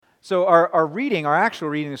So our actual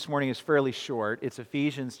reading this morning is fairly short. It's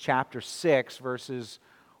Ephesians chapter 6, verses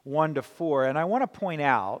 1 to 4. And I want to point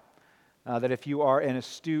out that if you are an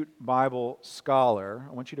astute Bible scholar,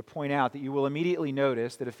 I want you to point out that you will immediately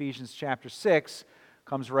notice that Ephesians chapter 6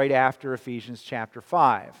 comes right after Ephesians chapter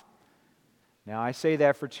 5. Now, I say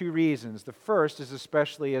that for two reasons. The first is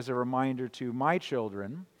especially as a reminder to my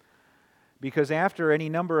children, because after any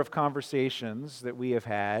number of conversations that we have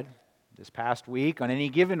had this past week, on any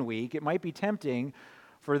given week, it might be tempting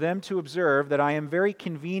for them to observe that I am very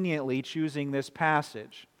conveniently choosing this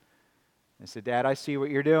passage. I said, Dad, I see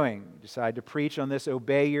what you're doing. You decide to preach on this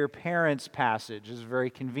obey your parents passage. This is very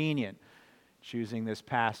convenient, choosing this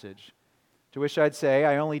passage. To which I'd say,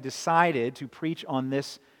 I only decided to preach on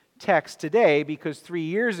this text today because 3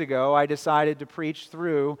 years ago I decided to preach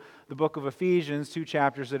through the book of Ephesians 2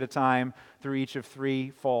 chapters at a time through each of 3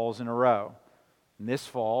 falls in a row. And this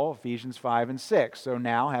fall, Ephesians 5 and 6. So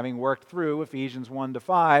now, having worked through Ephesians 1 to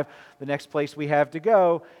 5, the next place we have to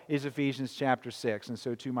go is Ephesians chapter 6. And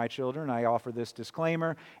so to my children, I offer this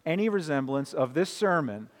disclaimer. Any resemblance of this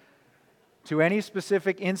sermon to any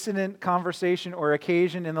specific incident, conversation, or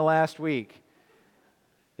occasion in the last week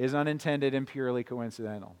is unintended and purely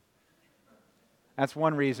coincidental. That's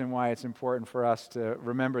one reason why it's important for us to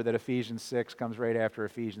remember that Ephesians 6 comes right after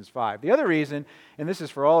Ephesians 5. The other reason, and this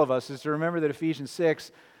is for all of us, is to remember that Ephesians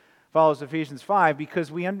 6 follows Ephesians 5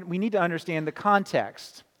 because we need to understand the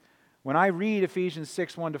context. When I read Ephesians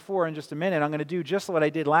 6, 1 to 4 in just a minute, I'm going to do just what I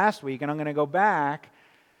did last week, and I'm going to go back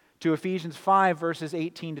to Ephesians 5, verses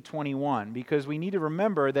 18 to 21, because we need to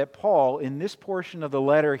remember that Paul, in this portion of the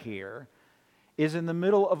letter here, is in the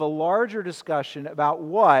middle of a larger discussion about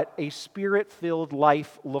what a Spirit-filled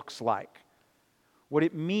life looks like. What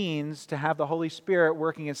it means to have the Holy Spirit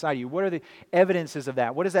working inside you. What are the evidences of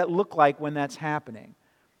that? What does that look like when that's happening?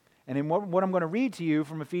 And in what I'm going to read to you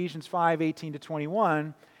from Ephesians 5, 18 to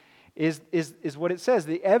 21 is what it says.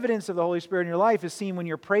 The evidence of the Holy Spirit in your life is seen when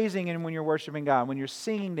you're praising and when you're worshiping God, when you're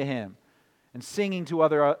singing to Him and singing to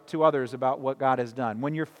others about what God has done.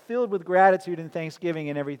 When you're filled with gratitude and thanksgiving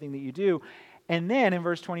in everything that you do. And then in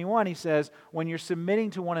verse 21, he says, when you're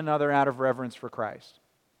submitting to one another out of reverence for Christ.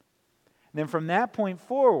 And then from that point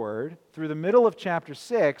forward, through the middle of chapter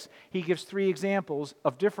 6, he gives 3 examples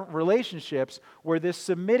of different relationships where this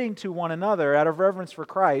submitting to one another out of reverence for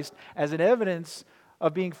Christ as an evidence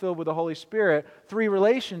of being filled with the Holy Spirit, 3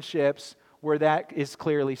 relationships where that is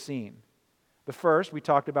clearly seen. The first, we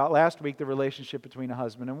talked about last week, the relationship between a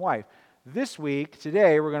husband and wife. This week,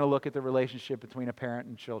 today, we're going to look at the relationship between a parent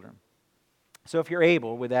and children. So if you're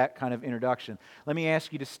able, with that kind of introduction, let me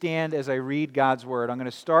ask you to stand as I read God's Word. I'm going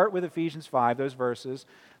to start with Ephesians 5, those verses.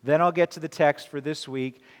 Then I'll get to the text for this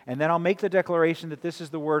week. And then I'll make the declaration that this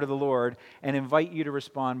is the Word of the Lord and invite you to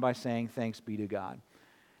respond by saying, thanks be to God.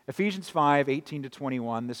 Ephesians 5, 18 to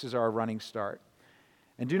 21, this is our running start.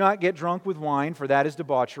 And do not get drunk with wine, for that is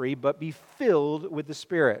debauchery, but be filled with the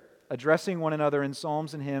Spirit, addressing one another in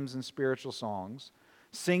psalms and hymns and spiritual songs,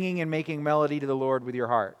 singing and making melody to the Lord with your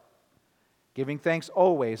heart, giving thanks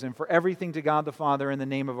always and for everything to God the Father in the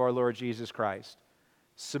name of our Lord Jesus Christ,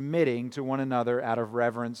 submitting to one another out of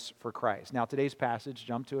reverence for Christ. Now today's passage,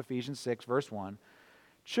 jump to Ephesians 6, verse 1.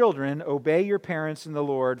 Children, obey your parents in the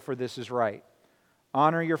Lord, for this is right.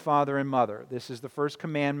 Honor your father and mother. This is the first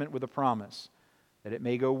commandment with a promise, that it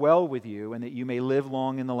may go well with you and that you may live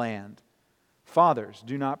long in the land. Fathers,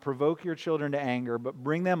 do not provoke your children to anger, but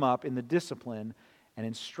bring them up in the discipline and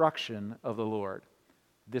instruction of the Lord.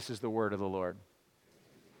 This is the word of the Lord.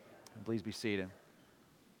 And please be seated.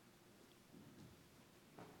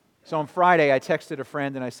 So on Friday, I texted a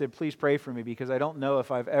friend and I said, please pray for me because I don't know if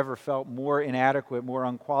I've ever felt more inadequate, more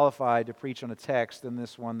unqualified to preach on a text than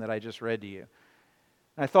this one that I just read to you.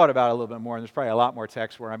 And I thought about it a little bit more, and there's probably a lot more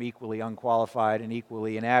texts where I'm equally unqualified and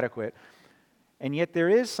equally inadequate. And yet there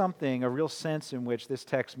is something, a real sense in which this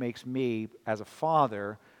text makes me, as a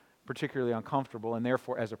father, particularly uncomfortable, and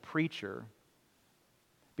therefore as a preacher.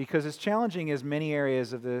 Because as challenging as many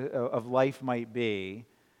areas of life might be,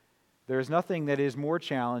 there is nothing that is more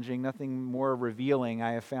challenging, nothing more revealing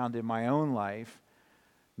I have found in my own life,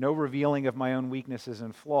 no revealing of my own weaknesses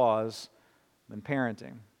and flaws than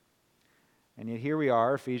parenting. And yet here we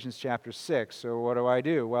are, Ephesians chapter 6. So what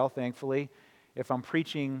do? Well, thankfully, if I'm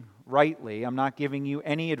preaching rightly, I'm not giving you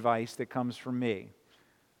any advice that comes from me.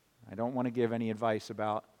 I don't want to give any advice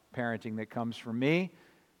about parenting that comes from me.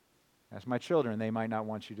 As my children, they might not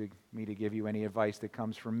want me to give you any advice that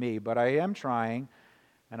comes from me, but I am trying,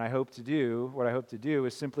 and what I hope to do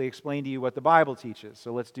is simply explain to you what the Bible teaches.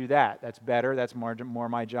 So let's do that. That's better. That's more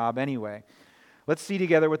my job anyway. Let's see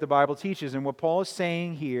together what the Bible teaches. And what Paul is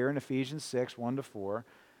saying here in Ephesians 6, 1 to 4,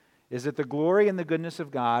 is that the glory and the goodness of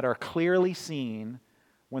God are clearly seen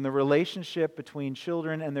when the relationship between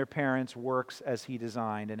children and their parents works as He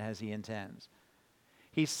designed and as He intends.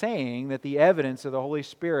 He's saying that the evidence of the Holy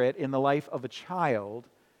Spirit in the life of a child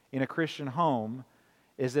in a Christian home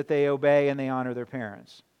is that they obey and they honor their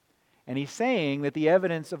parents. And he's saying that the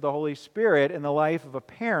evidence of the Holy Spirit in the life of a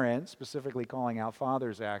parent, specifically calling out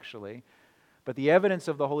fathers actually, but the evidence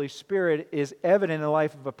of the Holy Spirit is evident in the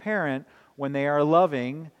life of a parent when they are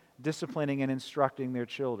loving, disciplining, and instructing their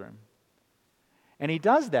children. And he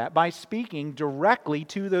does that by speaking directly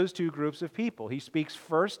to those two groups of people. He speaks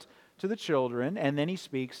first to the children, and then he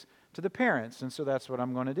speaks to the parents. And so that's what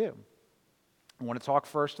I'm going to do. I want to talk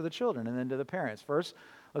first to the children and then to the parents. First,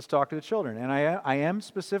 let's talk to the children. And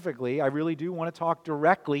I really do want to talk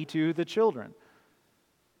directly to the children,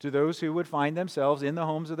 to those who would find themselves in the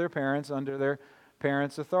homes of their parents under their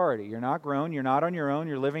parents' authority. You're not grown, you're not on your own,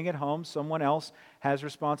 you're living at home, someone else has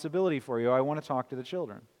responsibility for you. I want to talk to the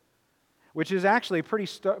children. Which is actually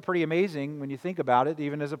pretty amazing when you think about it,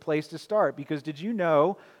 even as a place to start. Because did you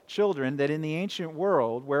know, children, that in the ancient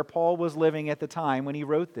world where Paul was living at the time when he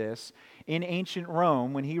wrote this, in ancient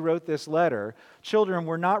Rome, when he wrote this letter, children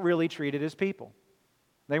were not really treated as people.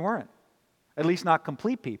 They weren't. At least not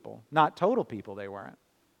complete people, not total people, they weren't.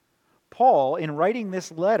 Paul, in writing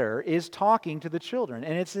this letter, is talking to the children.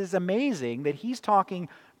 And it's as amazing that he's talking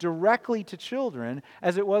directly to children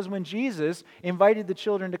as it was when Jesus invited the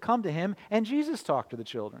children to come to him and Jesus talked to the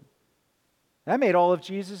children. That made all of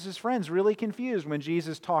Jesus' friends really confused when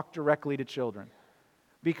Jesus talked directly to children.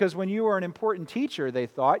 Because when you were an important teacher, they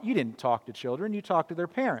thought, you didn't talk to children, you talked to their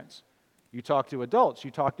parents. You talked to adults,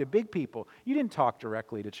 you talked to big people. You didn't talk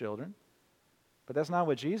directly to children. But that's not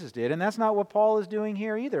what Jesus did, and that's not what Paul is doing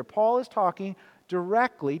here either. Paul is talking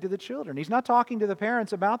directly to the children. He's not talking to the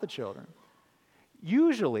parents about the children.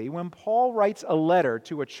 Usually, when Paul writes a letter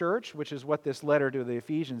to a church, which is what this letter to the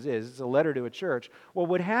Ephesians is, it's a letter to a church, what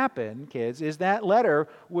would happen, kids, is that letter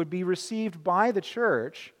would be received by the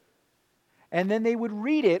church, and then they would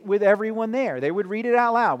read it with everyone there. They would read it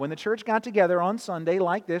out loud. When the church got together on Sunday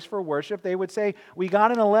like this for worship, they would say, we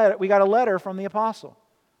got a letter from the apostle.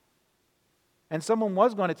 And someone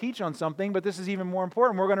was going to teach on something, but this is even more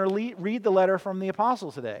important. We're going to read the letter from the apostle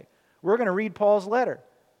today. We're going to read Paul's letter.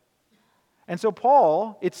 And so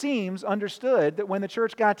Paul, it seems, understood that when the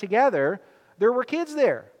church got together, there were kids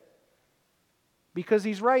there. Because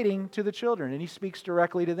he's writing to the children, and he speaks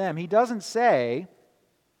directly to them. He doesn't say,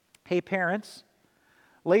 hey parents,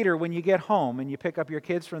 later when you get home and you pick up your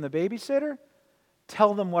kids from the babysitter,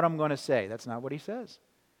 tell them what I'm going to say. That's not what he says.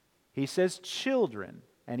 He says children.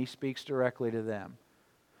 And he speaks directly to them.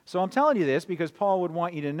 So I'm telling you this because Paul would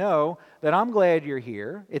want you to know that I'm glad you're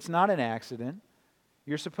here. It's not an accident.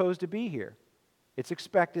 You're supposed to be here. It's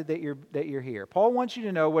expected that you're here. Paul wants you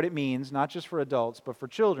to know what it means, not just for adults, but for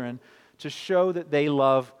children, to show that they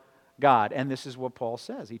love God. And this is what Paul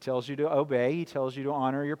says. He tells you to obey. He tells you to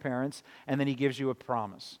honor your parents. And then he gives you a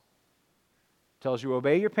promise. Tells you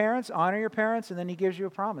obey your parents, honor your parents, and then he gives you a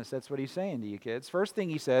promise. That's what he's saying to you kids. First thing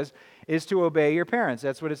he says is to obey your parents.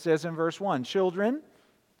 That's what it says in verse 1. Children,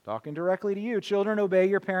 talking directly to you, children, obey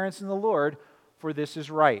your parents in the Lord, for this is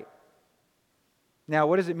right. Now,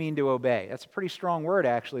 what does it mean to obey? That's a pretty strong word,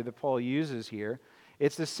 actually, that Paul uses here.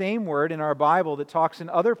 It's the same word in our Bible that talks in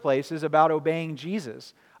other places about obeying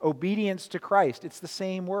Jesus, obedience to Christ. It's the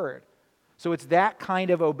same word. So it's that kind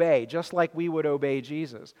of obey, just like we would obey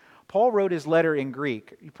Jesus. Paul wrote his letter in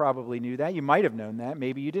Greek. You probably knew that. You might have known that.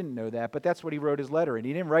 Maybe you didn't know that. But that's what he wrote his letter in.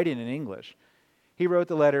 He didn't write it in English. He wrote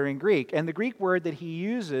the letter in Greek. And the Greek word that he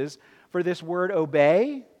uses for this word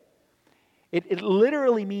obey, it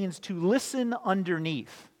literally means to listen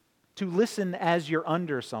underneath, to listen as you're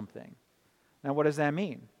under something. Now, what does that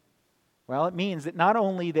mean? Well, it means that not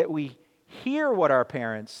only that we hear what our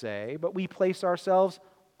parents say, but we place ourselves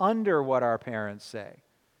under what our parents say.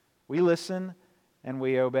 We listen and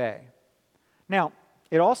we obey. Now,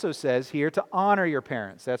 it also says here to honor your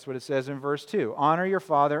parents. That's what it says in verse 2. Honor your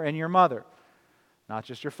father and your mother. Not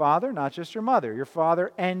just your father, not just your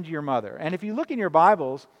father and your mother. And if you look in your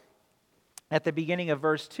Bibles at the beginning of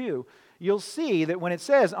verse 2, you'll see that when it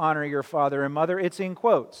says honor your father and mother, it's in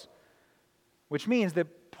quotes, which means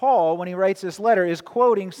that Paul, when he writes this letter, is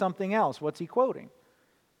quoting something else. What's he quoting?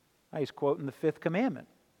 He's quoting the 5th commandment.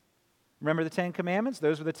 Remember the 10 commandments?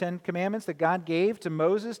 Those were the 10 commandments that God gave to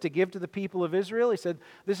Moses to give to the people of Israel. He said,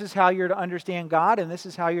 this is how you're to understand God, and this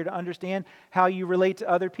is how you're to understand how you relate to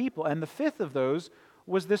other people. And the 5th of those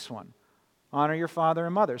was this one, honor your father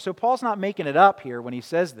and mother. So Paul's not making it up here when he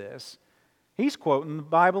says this. He's quoting the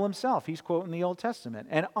Bible himself. He's quoting the Old Testament.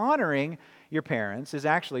 And honoring your parents is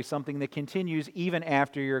actually something that continues even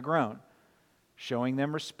after you're grown. Showing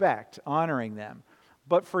them respect, honoring them.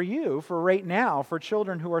 But for you, for right now, for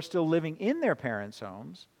children who are still living in their parents'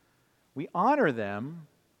 homes, we honor them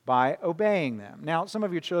by obeying them. Now, some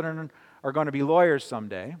of your children are going to be lawyers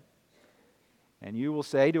someday, and you will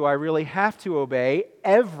say, do I really have to obey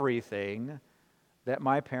everything that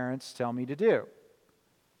my parents tell me to do?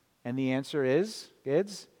 And the answer is,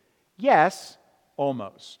 kids, yes,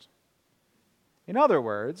 almost. In other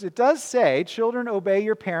words, it does say, children, obey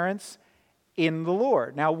your parents in the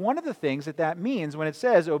Lord. Now, one of the things that means when it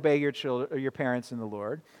says obey your parents in the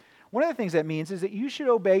Lord, one of the things that means is that you should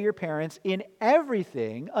obey your parents in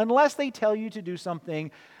everything unless they tell you to do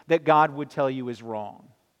something that God would tell you is wrong.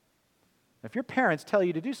 If your parents tell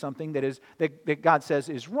you to do something that God says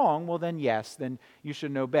is wrong, well then yes, then you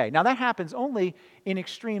shouldn't obey. Now that happens only in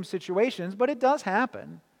extreme situations, but it does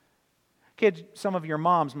happen. Kids, some of your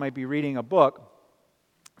moms might be reading a book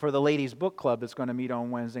for the ladies' book club that's going to meet on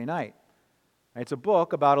Wednesday night. It's a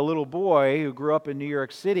book about a little boy who grew up in New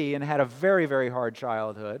York City and had a very, very hard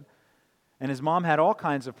childhood. And his mom had all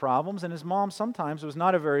kinds of problems, and his mom sometimes was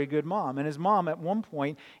not a very good mom. And his mom, at one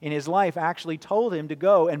point in his life, actually told him to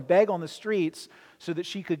go and beg on the streets so that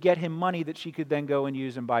she could get him money that she could then go and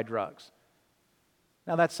use and buy drugs.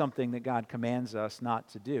 Now, that's something that God commands us not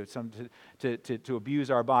to do, to abuse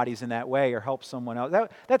our bodies in that way or help someone else.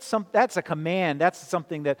 That's a command. That's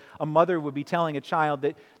something that a mother would be telling a child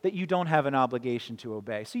that you don't have an obligation to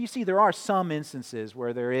obey. So you see, there are some instances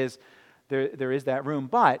where there is that room,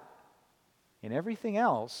 but in everything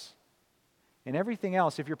else,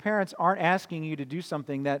 if your parents aren't asking you to do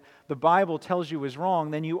something that the Bible tells you is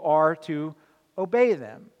wrong, then you are to obey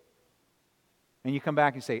them. And you come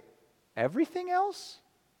back and say, everything else?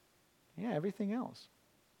 Yeah, everything else.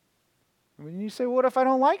 And you say, well, what if I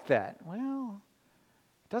don't like that? Well,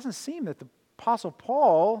 it doesn't seem that the Apostle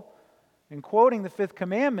Paul, in quoting the fifth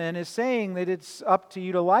commandment, is saying that it's up to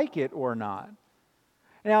you to like it or not.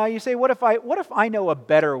 Now, you say, what if I know a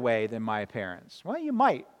better way than my parents? Well, you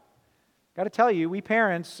might. Got to tell you, we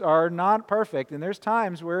parents are not perfect, and there's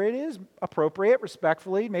times where it is appropriate,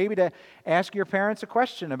 respectfully, maybe to ask your parents a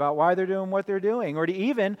question about why they're doing what they're doing, or to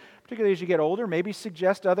even, particularly as you get older, maybe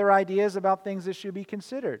suggest other ideas about things that should be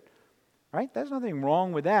considered. Right? There's nothing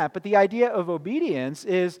wrong with that, but the idea of obedience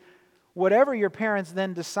is whatever your parents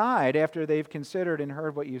then decide after they've considered and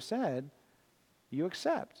heard what you've said, you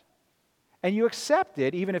accept. And you accept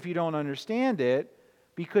it, even if you don't understand it,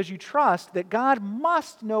 because you trust that God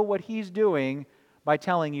must know what He's doing by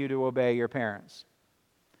telling you to obey your parents.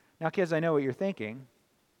 Now, kids, I know what you're thinking.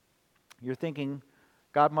 You're thinking,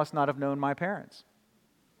 God must not have known my parents.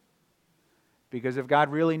 Because if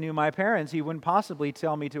God really knew my parents, He wouldn't possibly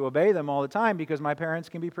tell me to obey them all the time, because my parents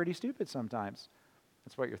can be pretty stupid sometimes.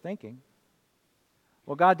 That's what you're thinking.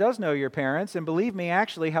 Well, God does know your parents, and believe me,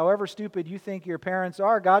 actually, however stupid you think your parents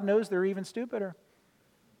are, God knows they're even stupider.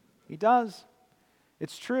 He does.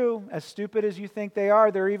 It's true. As stupid as you think they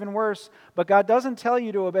are, they're even worse. But God doesn't tell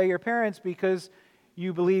you to obey your parents because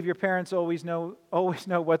you believe your parents always know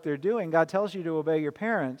what they're doing. God tells you to obey your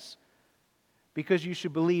parents because you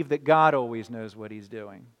should believe that God always knows what He's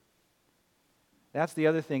doing. That's the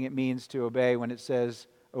other thing it means to obey when it says,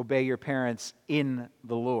 obey your parents in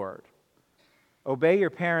the Lord. Obey your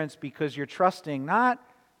parents because you're trusting not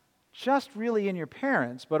just really in your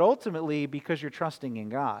parents, but ultimately because you're trusting in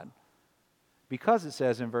God. Because it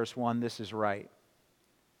says in verse 1, this is right.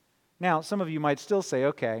 Now, some of you might still say,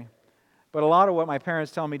 okay, but a lot of what my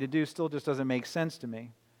parents tell me to do still just doesn't make sense to me.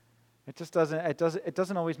 It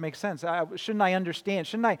doesn't always make sense. Shouldn't I understand?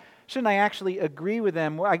 Shouldn't I actually agree with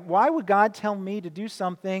them? Why would God tell me to do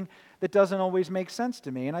something that doesn't always make sense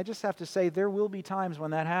to me? And I just have to say, there will be times when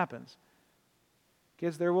that happens.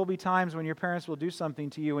 Kids, there will be times when your parents will do something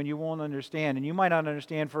to you and you won't understand, and you might not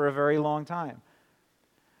understand for a very long time.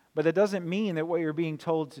 But that doesn't mean that what you're being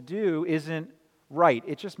told to do isn't right.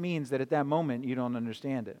 It just means that at that moment you don't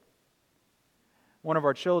understand it. One of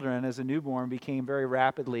our children, as a newborn, became very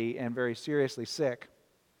rapidly and very seriously sick.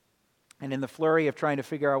 And in the flurry of trying to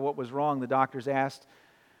figure out what was wrong, the doctors asked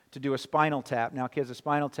to do a spinal tap. Now, kids, a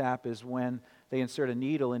spinal tap is when they insert a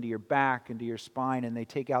needle into your back, into your spine, and they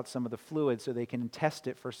take out some of the fluid so they can test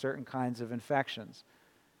it for certain kinds of infections.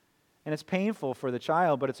 And it's painful for the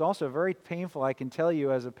child, but it's also very painful, I can tell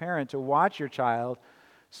you as a parent, to watch your child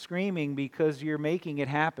screaming because you're making it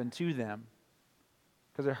happen to them.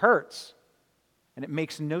 Because it hurts, and it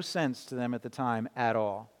makes no sense to them at the time at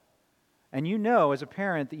all. And you know as a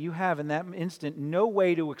parent that you have in that instant no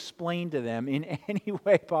way to explain to them in any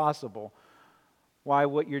way possible why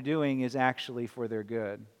what you're doing is actually for their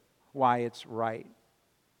good, why it's right.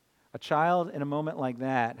 A child in a moment like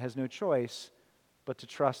that has no choice but to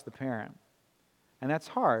trust the parent. And that's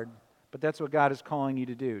hard, but that's what God is calling you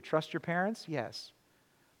to do. Trust your parents? Yes.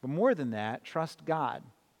 But more than that, trust God.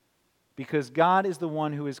 Because God is the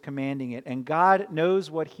one who is commanding it, and God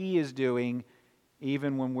knows what He is doing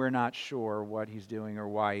even when we're not sure what He's doing or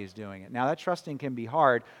why He's doing it. Now, that trusting can be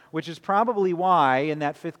hard, which is probably why in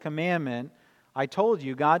that fifth commandment, I told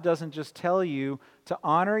you, God doesn't just tell you to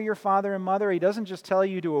honor your father and mother. He doesn't just tell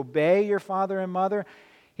you to obey your father and mother.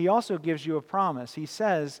 He also gives you a promise. He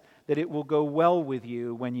says that it will go well with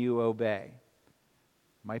you when you obey.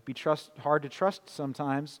 Might be hard to trust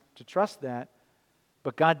sometimes, to trust that,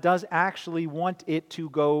 but God does actually want it to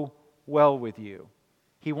go well with you.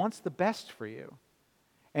 He wants the best for you.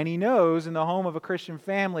 And He knows in the home of a Christian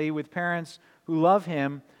family with parents who love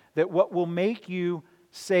Him that what will make you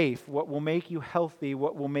safe, what will make you healthy,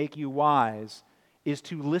 what will make you wise is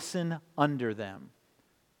to listen under them,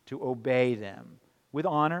 to obey them with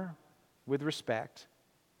honor, with respect,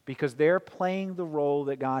 because they're playing the role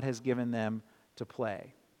that God has given them to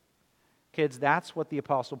play. Kids, that's what the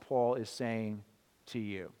Apostle Paul is saying to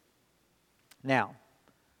you. Now,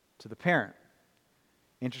 to the parent.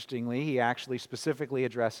 Interestingly, he actually specifically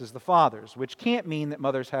addresses the fathers, which can't mean that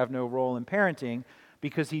mothers have no role in parenting,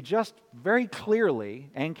 because he just very clearly,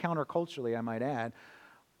 and counterculturally I might add,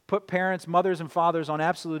 put parents, mothers, and fathers on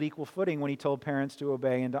absolute equal footing when he told parents to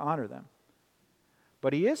obey and to honor them.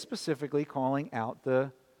 But he is specifically calling out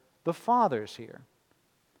the fathers here.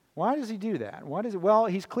 Why does he do that? Well,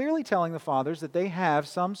 he's clearly telling the fathers that they have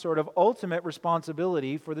some sort of ultimate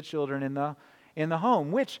responsibility for the children in the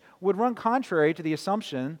home, which would run contrary to the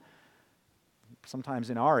assumption, sometimes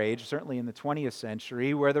in our age, certainly in the 20th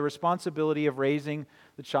century, where the responsibility of raising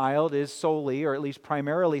the child is solely, or at least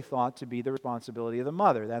primarily thought to be the responsibility of the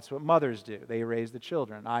mother. That's what mothers do. They raise the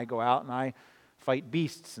children. I go out and I fight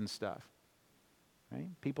beasts and stuff. Right?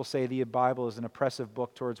 People say the Bible is an oppressive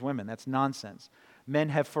book towards women. That's nonsense. Men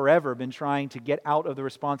have forever been trying to get out of the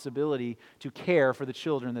responsibility to care for the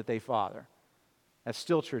children that they father. That's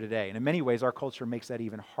still true today. And in many ways, our culture makes that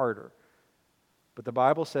even harder. But the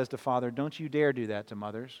Bible says to father, don't you dare do that to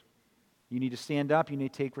mothers. You need to stand up. You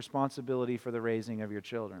need to take responsibility for the raising of your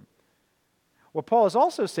children. What Paul is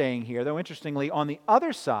also saying here, though interestingly, on the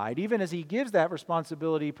other side, even as he gives that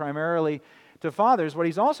responsibility primarily to fathers, what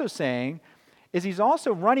he's also saying is he's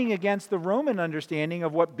also running against the Roman understanding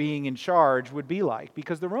of what being in charge would be like,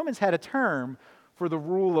 because the Romans had a term for the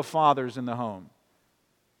rule of fathers in the home.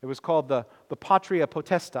 It was called the patria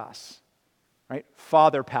potestas, right?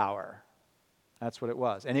 Father power. That's what it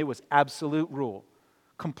was. And it was absolute rule.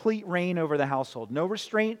 Complete reign over the household. No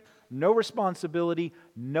restraint, no responsibility,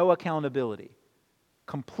 no accountability.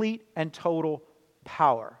 Complete and total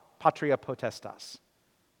power. Patria potestas.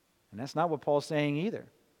 And that's not what Paul's saying either.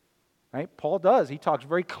 Right? Paul does. He talks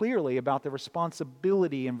very clearly about the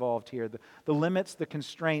responsibility involved here, the limits, the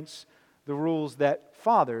constraints, the rules that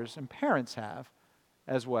fathers and parents have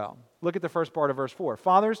as well. Look at the first part of verse 4.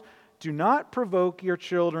 Fathers, do not provoke your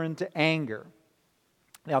children to anger.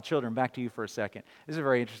 Now, children, back to you for a second. This is a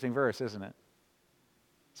very interesting verse, isn't it?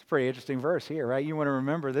 It's a pretty interesting verse here, right? You want to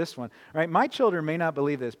remember this one. Right? My children may not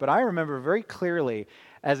believe this, but I remember very clearly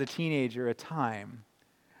as a teenager a time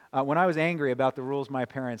when I was angry about the rules my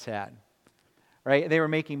parents had, right? They were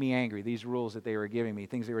making me angry, these rules that they were giving me,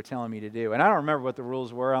 things they were telling me to do. And I don't remember what the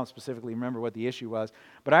rules were. I don't specifically remember what the issue was.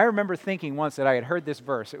 But I remember thinking once that I had heard this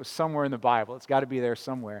verse. It was somewhere in the Bible. It's got to be there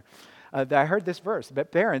somewhere. That I heard this verse,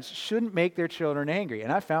 that parents shouldn't make their children angry.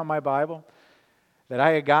 And I found my Bible that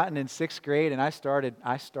I had gotten in 6th grade, and I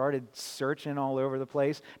started searching all over the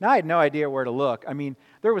place. Now, I had no idea where to look. I mean,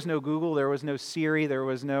 there was no Google, there was no Siri, there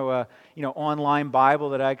was no online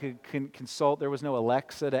Bible that I could consult. There was no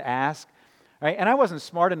Alexa to ask. Right? And I wasn't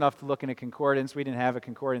smart enough to look in a concordance. We didn't have a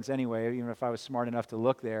concordance anyway, even if I was smart enough to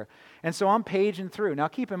look there. And so I'm paging through. Now,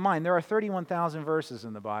 keep in mind, there are 31,000 verses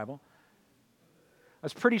in the Bible. I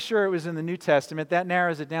was pretty sure it was in the New Testament. That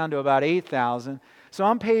narrows it down to about 8,000. So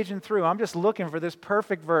I'm paging through. I'm just looking for this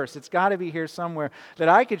perfect verse. It's got to be here somewhere that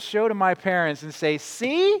I could show to my parents and say,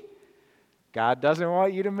 see, God doesn't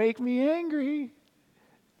want you to make me angry.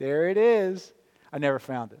 There it is. I never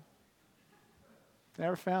found it.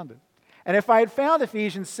 Never found it. And if I had found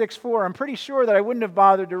Ephesians 6:4, I'm pretty sure that I wouldn't have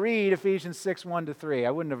bothered to read Ephesians 6:1-3.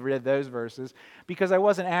 I wouldn't have read those verses because I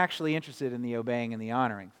wasn't actually interested in the obeying and the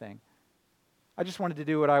honoring thing. I just wanted to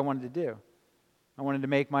do what I wanted to do. I wanted to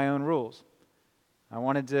make my own rules. I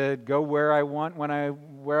wanted to go where I wanted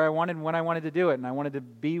when I wanted to do it, and I wanted to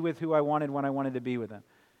be with who I wanted when I wanted to be with them.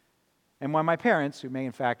 And when my parents, who may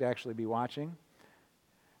in fact actually be watching,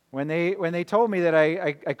 When they told me that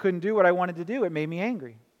I couldn't do what I wanted to do, it made me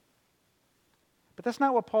angry. But that's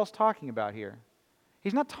not what Paul's talking about here.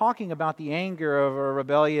 He's not talking about the anger of a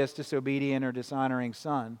rebellious, disobedient, or dishonoring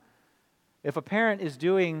son. If a parent is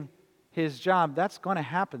doing his job, that's going to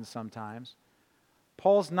happen sometimes.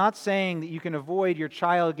 Paul's not saying that you can avoid your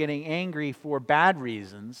child getting angry for bad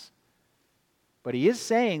reasons, but he is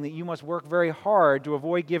saying that you must work very hard to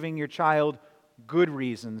avoid giving your child good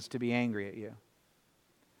reasons to be angry at you.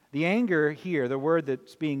 The anger here, the word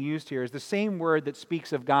that's being used here, is the same word that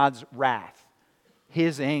speaks of God's wrath,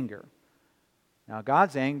 His anger. Now,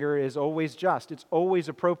 God's anger is always just. It's always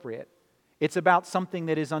appropriate. It's about something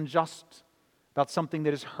that is unjust, about something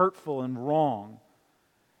that is hurtful and wrong.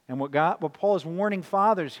 And what Paul is warning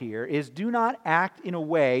fathers here is do not act in a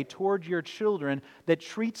way toward your children that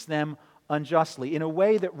treats them unjustly, in a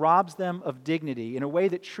way that robs them of dignity, in a way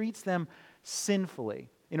that treats them sinfully,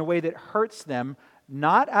 in a way that hurts them,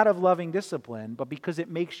 not out of loving discipline, but because it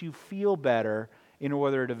makes you feel better in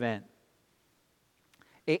order to vent.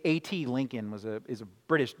 A.T. Lincoln is a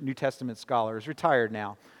British New Testament scholar. He's retired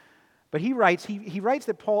now. But he writes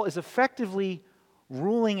that Paul is effectively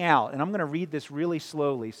ruling out, and I'm going to read this really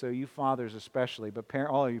slowly, so you fathers especially, but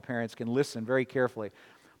all of you parents can listen very carefully.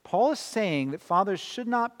 Paul is saying that fathers should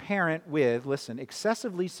not parent with, listen,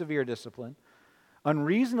 excessively severe discipline,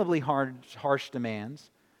 unreasonably harsh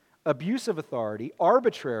demands, abuse of authority,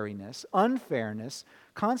 arbitrariness, unfairness,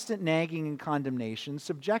 constant nagging and condemnation,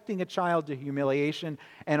 subjecting a child to humiliation,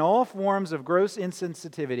 and all forms of gross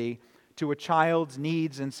insensitivity to a child's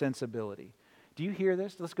needs and sensibility. Do you hear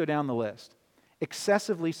this? Let's go down the list.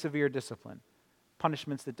 Excessively severe discipline,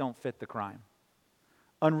 punishments that don't fit the crime.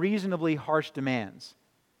 Unreasonably harsh demands,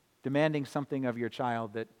 demanding something of your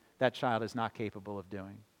child that that child is not capable of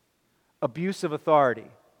doing. Abuse of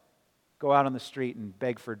authority. Go out on the street and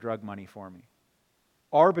beg for drug money for me.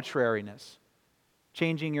 Arbitrariness.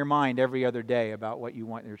 Changing your mind every other day about what you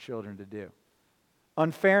want your children to do.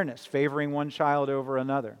 Unfairness. Favoring one child over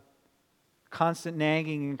another. Constant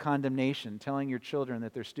nagging and condemnation. Telling your children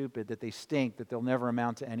that they're stupid, that they stink, that they'll never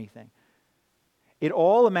amount to anything. It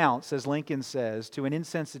all amounts, as Lincoln says, to an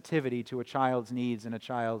insensitivity to a child's needs and a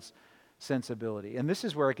child's sensibility. And this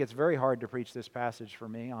is where it gets very hard to preach this passage for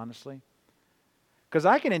me, honestly. Because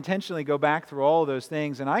I can intentionally go back through all of those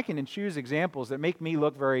things and I can choose examples that make me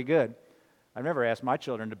look very good. I've never asked my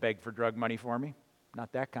children to beg for drug money for me.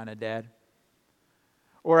 Not that kind of dad.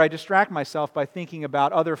 Or I distract myself by thinking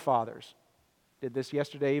about other fathers. Did this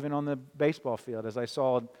yesterday even on the baseball field as I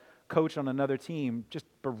saw a coach on another team just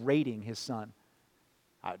berating his son.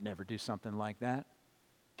 I'd never do something like that.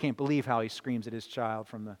 Can't believe how he screams at his child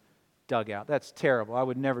from the dugout. That's terrible. I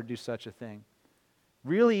would never do such a thing.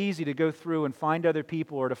 Really easy to go through and find other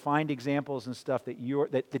people or to find examples and stuff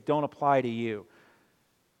that don't apply to you.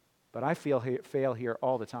 But I fail here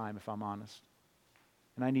all the time, if I'm honest.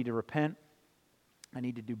 And I need to repent. I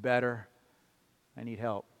need to do better. I need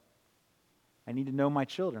help. I need to know my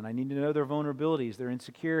children. I need to know their vulnerabilities, their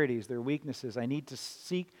insecurities, their weaknesses. I need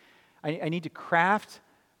to craft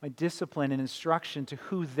my discipline and instruction to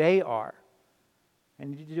who they are. I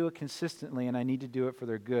need to do it consistently, and I need to do it for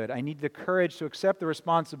their good. I need the courage to accept the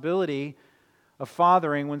responsibility of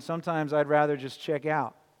fathering when sometimes I'd rather just check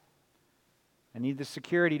out. I need the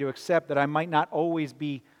security to accept that I might not always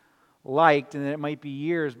be liked and that it might be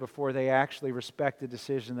years before they actually respect the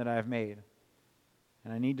decision that I've made.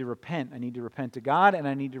 And I need to repent. I need to repent to God, and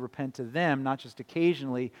I need to repent to them, not just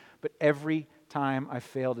occasionally, but every time I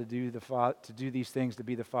fail to do these things to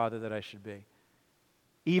be the father that I should be.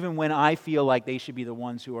 Even when I feel like they should be the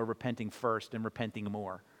ones who are repenting first and repenting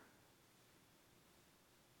more.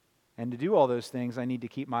 And to do all those things, I need to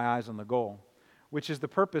keep my eyes on the goal, which is the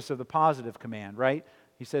purpose of the positive command, right?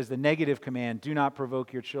 He says the negative command, do not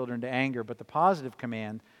provoke your children to anger, but the positive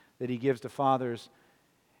command that he gives to fathers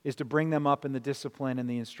is to bring them up in the discipline and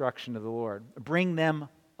the instruction of the Lord. Bring them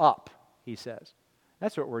up, he says.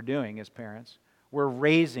 That's what we're doing as parents. We're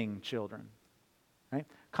raising children, right?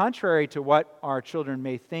 Contrary to what our children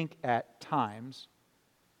may think at times,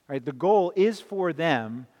 right, the goal is for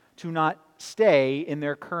them to not stay in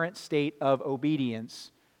their current state of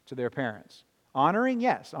obedience to their parents. Honoring,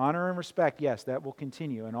 yes. Honor and respect, yes. That will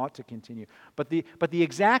continue and ought to continue. But the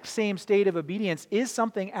exact same state of obedience is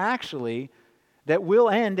something actually that will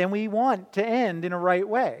end, and we want to end in a right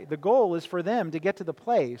way. The goal is for them to get to the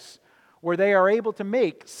place where they are able to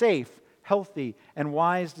make safe, healthy, and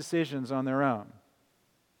wise decisions on their own.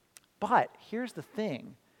 But here's the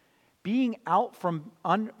thing. Being out from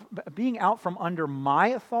under my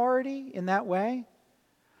authority in that way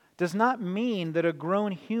does not mean that a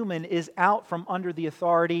grown human is out from under the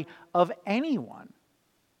authority of anyone.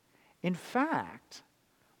 In fact,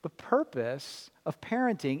 the purpose of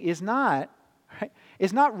parenting is not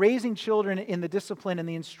raising children in the discipline and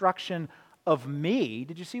the instruction of me.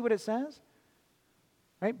 Did you see what it says?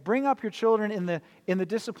 Right? Bring up your children in the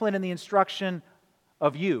discipline and the instruction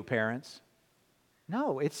of you, parents.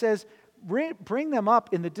 No, it says bring them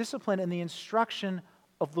up in the discipline and the instruction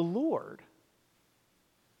of the Lord.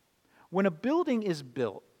 When a building is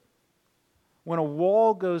built, when a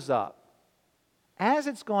wall goes up, as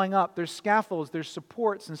it's going up, there's scaffolds, there's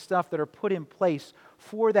supports and stuff that are put in place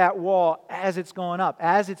for that wall as it's going up,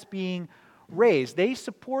 as it's being raised. They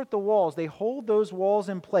support the walls. They hold those walls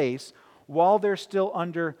in place while they're still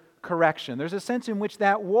under correction. There's a sense in which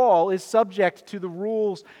that wall is subject to the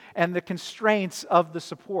rules and the constraints of the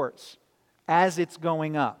supports as it's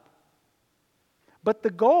going up. But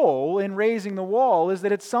the goal in raising the wall is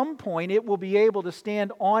that at some point it will be able to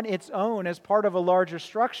stand on its own as part of a larger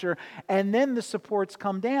structure, and then the supports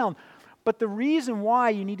come down. But the reason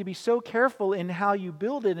why you need to be so careful in how you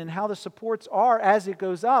build it and how the supports are as it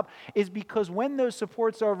goes up is because when those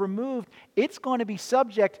supports are removed, it's going to be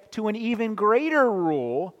subject to an even greater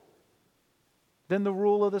rule than the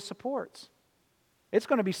rule of the supports. It's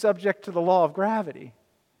going to be subject to the law of gravity.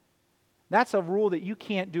 That's a rule that you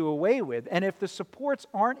can't do away with. And if the supports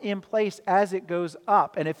aren't in place as it goes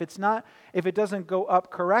up, and if it doesn't go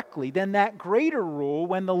up correctly, then that greater rule,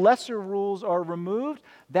 when the lesser rules are removed,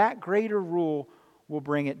 that greater rule will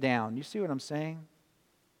bring it down. You see what I'm saying?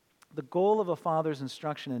 The goal of a father's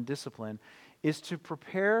instruction and discipline is to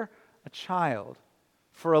prepare a child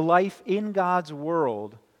for a life in God's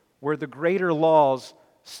world where the greater laws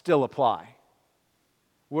still apply,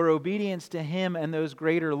 where obedience to Him and those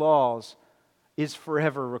greater laws is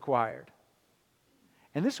forever required.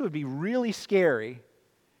 And this would be really scary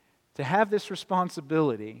to have this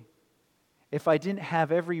responsibility if I didn't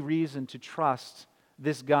have every reason to trust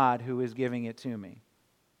this God who is giving it to me.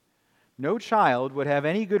 No child would have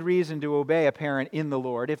any good reason to obey a parent in the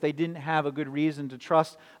Lord if they didn't have a good reason to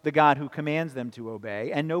trust the God who commands them to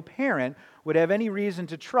obey. And no parent would have any reason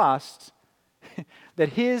to trust that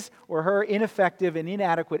his or her ineffective and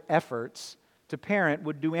inadequate efforts to parent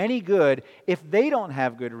would do any good if they don't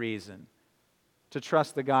have good reason to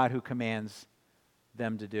trust the God who commands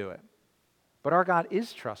them to do it. But our God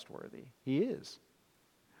is trustworthy. He is.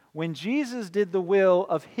 When Jesus did the will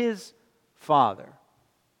of His Father,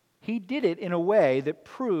 He did it in a way that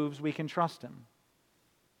proves we can trust Him.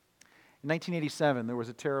 In 1987, there was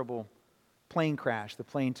a terrible plane crash. The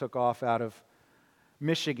plane took off out of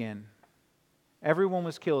Michigan. Everyone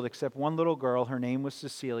was killed except one little girl. Her name was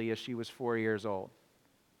Cecilia. She was 4 years old.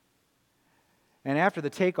 And after the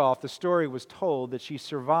takeoff, the story was told that she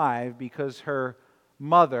survived because her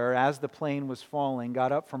mother, as the plane was falling,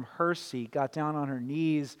 got up from her seat, got down on her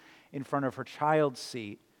knees in front of her child's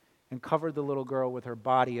seat, and covered the little girl with her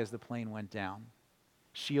body as the plane went down,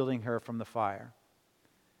 shielding her from the fire.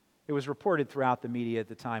 It was reported throughout the media at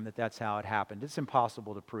the time that that's how it happened. It's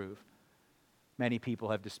impossible to prove. Many people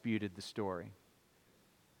have disputed the story.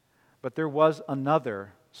 But there was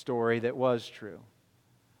another story that was true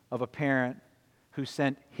of a parent who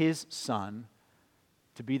sent his son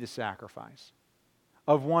to be the sacrifice,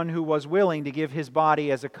 of one who was willing to give his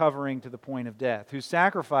body as a covering to the point of death, whose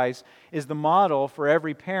sacrifice is the model for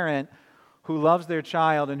every parent who loves their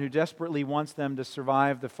child and who desperately wants them to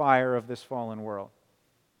survive the fire of this fallen world.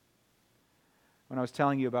 When I was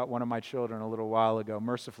telling you about one of my children a little while ago,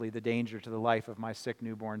 mercifully the danger to the life of my sick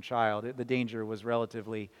newborn child, the danger was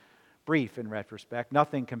relatively brief in retrospect,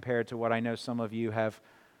 nothing compared to what I know some of you have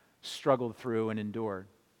struggled through and endured.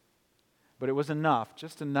 But it was enough,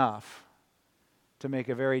 just enough, to make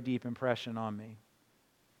a very deep impression on me.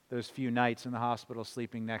 Those few nights in the hospital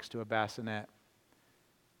sleeping next to a bassinet,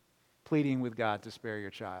 pleading with God to spare your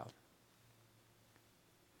child.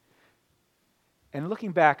 And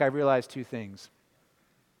looking back, I realized two things.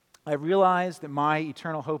 I realized that my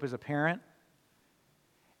eternal hope as a parent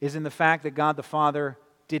is in the fact that God the Father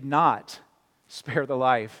did not spare the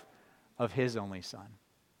life of His only Son.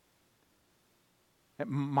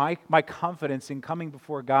 My confidence in coming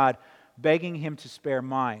before God, begging Him to spare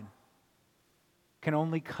mine, can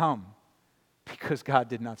only come because God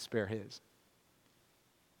did not spare His.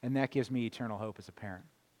 And that gives me eternal hope as a parent.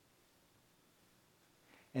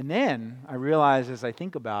 And then I realize as I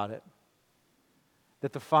think about it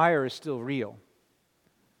that the fire is still real.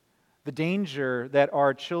 The danger that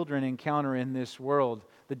our children encounter in this world,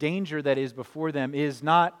 the danger that is before them is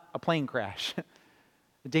not a plane crash.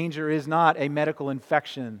 The danger is not a medical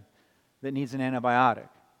infection that needs an antibiotic.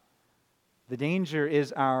 The danger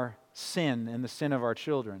is our sin and the sin of our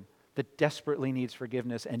children that desperately needs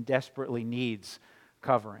forgiveness and desperately needs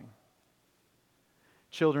covering.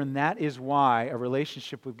 Children, that is why a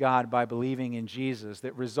relationship with God by believing in Jesus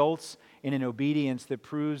that results in an obedience that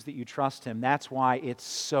proves that you trust Him, that's why it's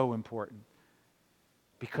so important.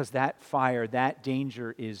 Because that fire, that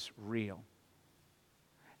danger is real.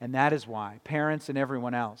 And that is why, parents and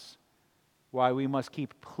everyone else, why we must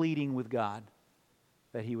keep pleading with God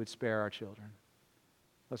that He would spare our children.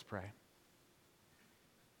 Let's pray.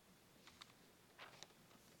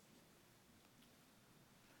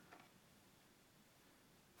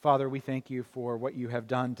 Father, we thank you for what you have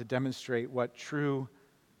done to demonstrate what true,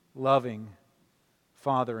 loving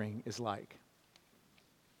fathering is like.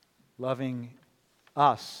 Loving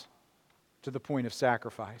us to the point of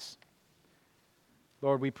sacrifice.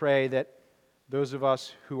 Lord, we pray that those of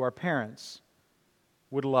us who are parents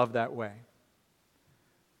would love that way.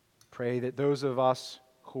 Pray that those of us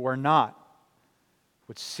who are not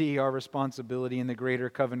would see our responsibility in the greater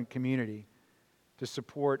covenant community to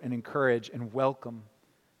support and encourage and welcome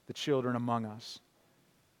the children among us.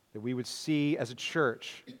 That we would see as a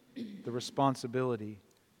church the responsibility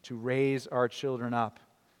to raise our children up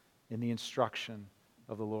in the instruction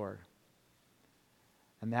of the Lord.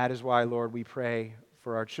 And that is why, Lord, we pray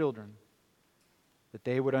for our children, that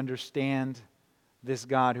they would understand this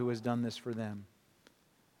God who has done this for them,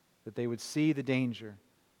 that they would see the danger,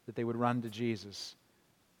 that they would run to Jesus,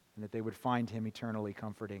 and that they would find Him eternally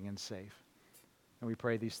comforting and safe. And we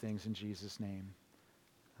pray these things in Jesus' name.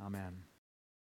 Amen.